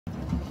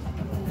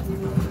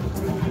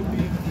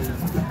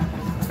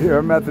Here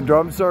I'm at the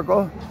drum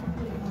circle.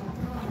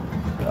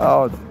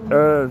 Oh,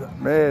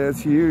 man,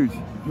 it's huge.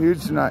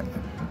 Huge tonight.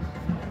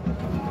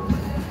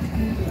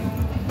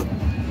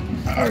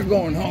 We're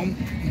going home.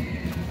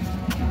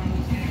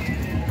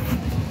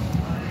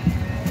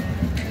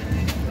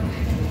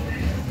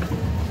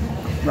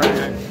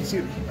 Right,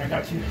 shoot, I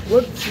got you.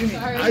 Whoops, excuse me.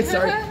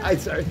 I'm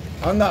sorry.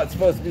 I'm not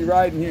supposed to be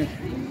riding here.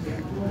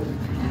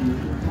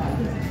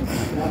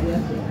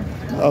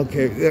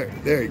 Okay,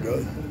 there he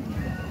goes.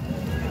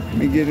 Let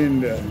me get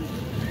into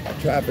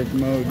traffic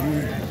mode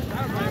here.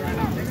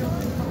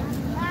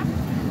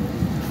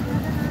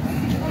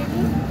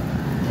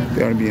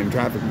 Gotta be in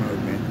traffic mode,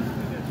 man.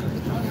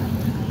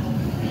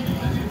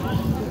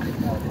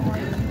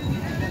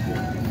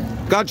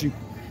 Got you.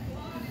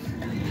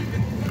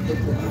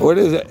 What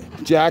is it?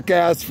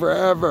 Jackass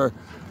Forever.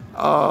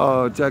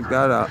 Oh, check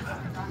that out.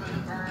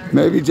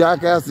 Maybe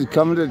Jackass is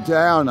coming to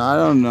town. I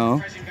don't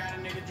know.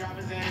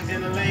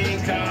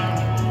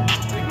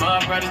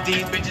 My brothers,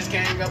 these bitches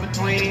can't go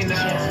between us.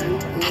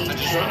 I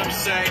just run up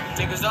say,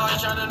 niggas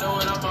always trying to know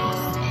what I'm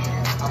on.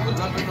 I was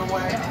up in the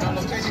way, no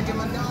location, get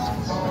my dog.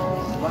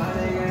 Why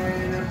they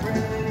ain't in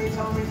prison, he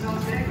told me some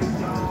niggas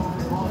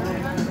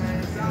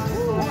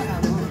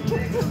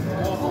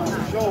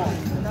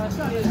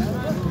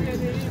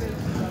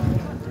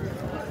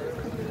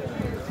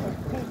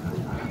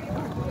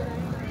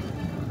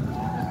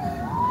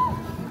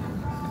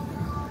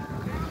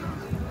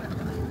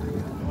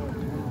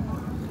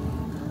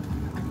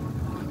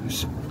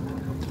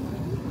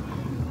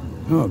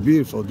Oh,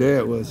 beautiful day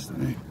it was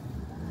today.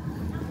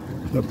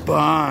 A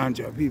bunch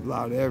of people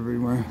out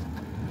everywhere.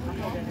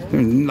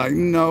 There's like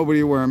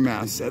nobody wearing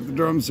masks at the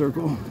drum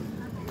circle.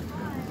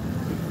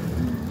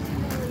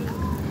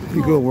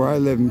 You go where I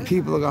live and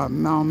people got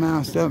all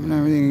masked up and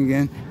everything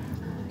again.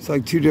 It's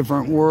like two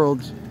different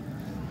worlds.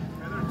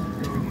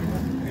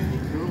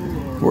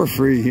 We're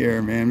free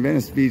here, man.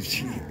 Venice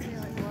Beach.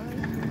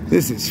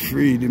 This is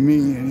free to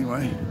me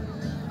anyway.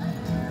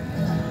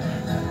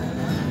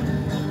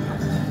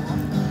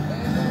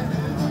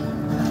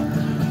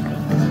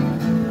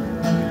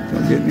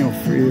 Get no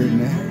freer than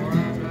that.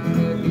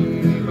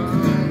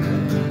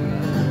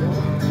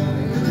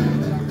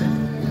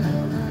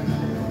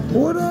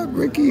 What up,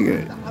 Ricky?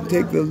 You gonna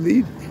take the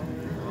lead?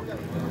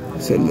 I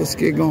said, let's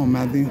get going,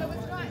 Matthew.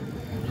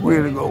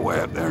 We're gonna go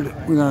way up there.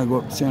 We're gonna go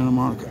up to Santa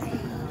Monica.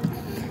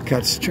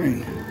 Catch the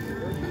train.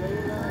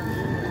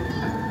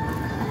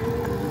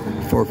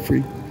 For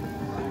free.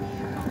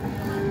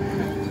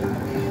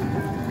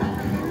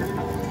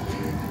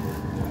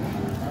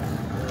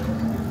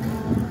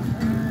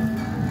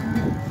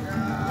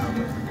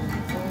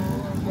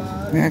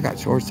 Man, I got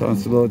shorts on.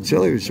 It's a little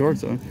chilly with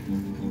shorts on.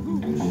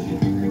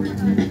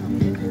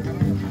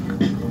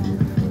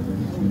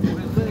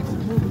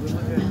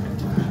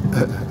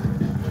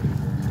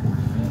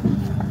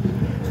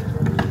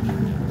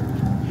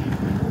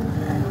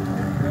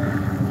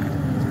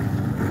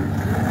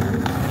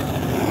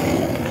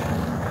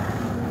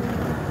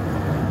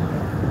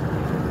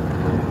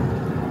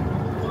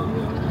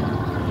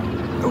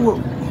 Whoa.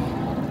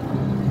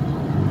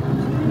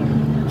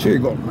 Here you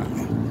go, man.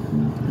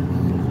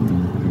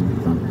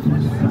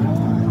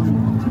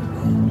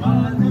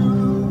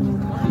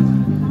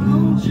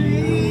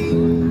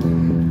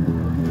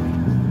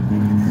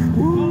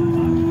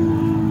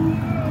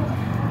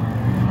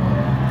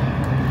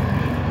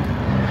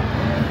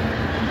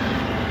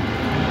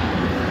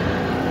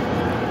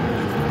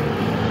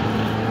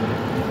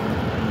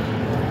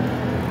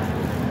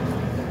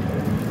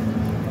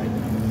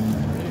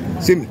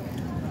 See me.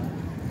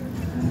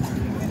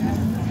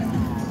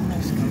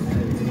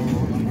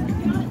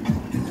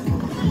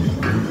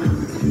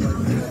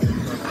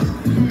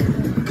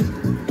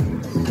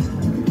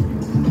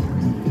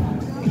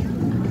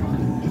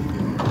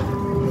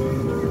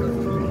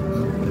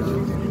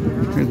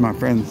 Here's my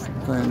friends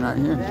playing right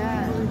here.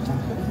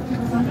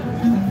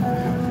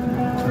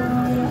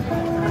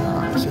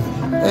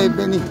 Hey,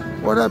 Benny,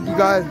 what up, you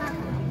guys?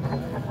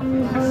 I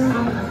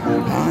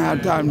don't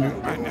have time to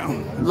right now.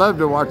 I'd love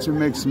to watch them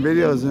make some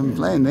videos of them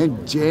playing. They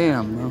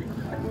jam, bro.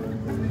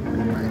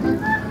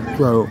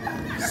 Bro,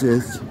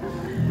 sis,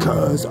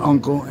 cuz,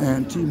 uncle,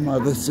 auntie,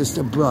 mother,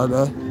 sister,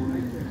 brother.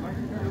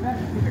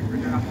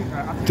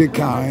 The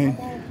kind.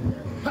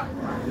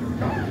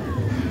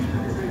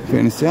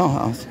 In a sale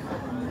house.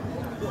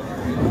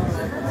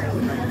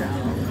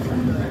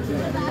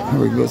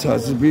 Rigo's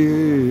house of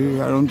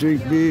beer. I don't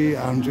drink beer.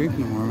 I don't drink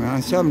no more, man. I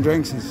still haven't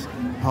drank since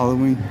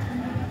Halloween.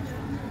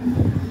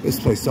 This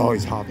place is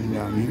always hopping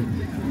down here.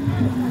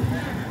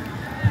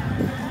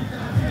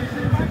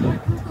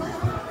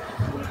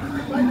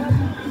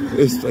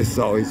 This place is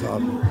always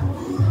hopping.